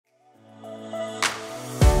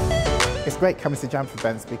It's great coming to Jamf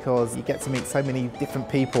events because you get to meet so many different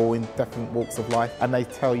people in different walks of life and they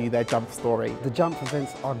tell you their Jamf story. The Jamf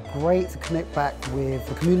events are great to connect back with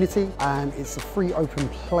the community, and it's a free open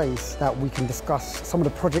place that we can discuss some of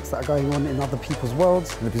the projects that are going on in other people's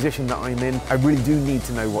worlds. In the position that I'm in, I really do need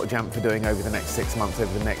to know what Jamf are doing over the next 6 months,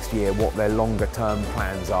 over the next year, what their longer term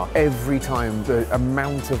plans are. Every time, the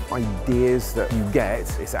amount of ideas that you get,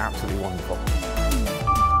 it's absolutely wonderful.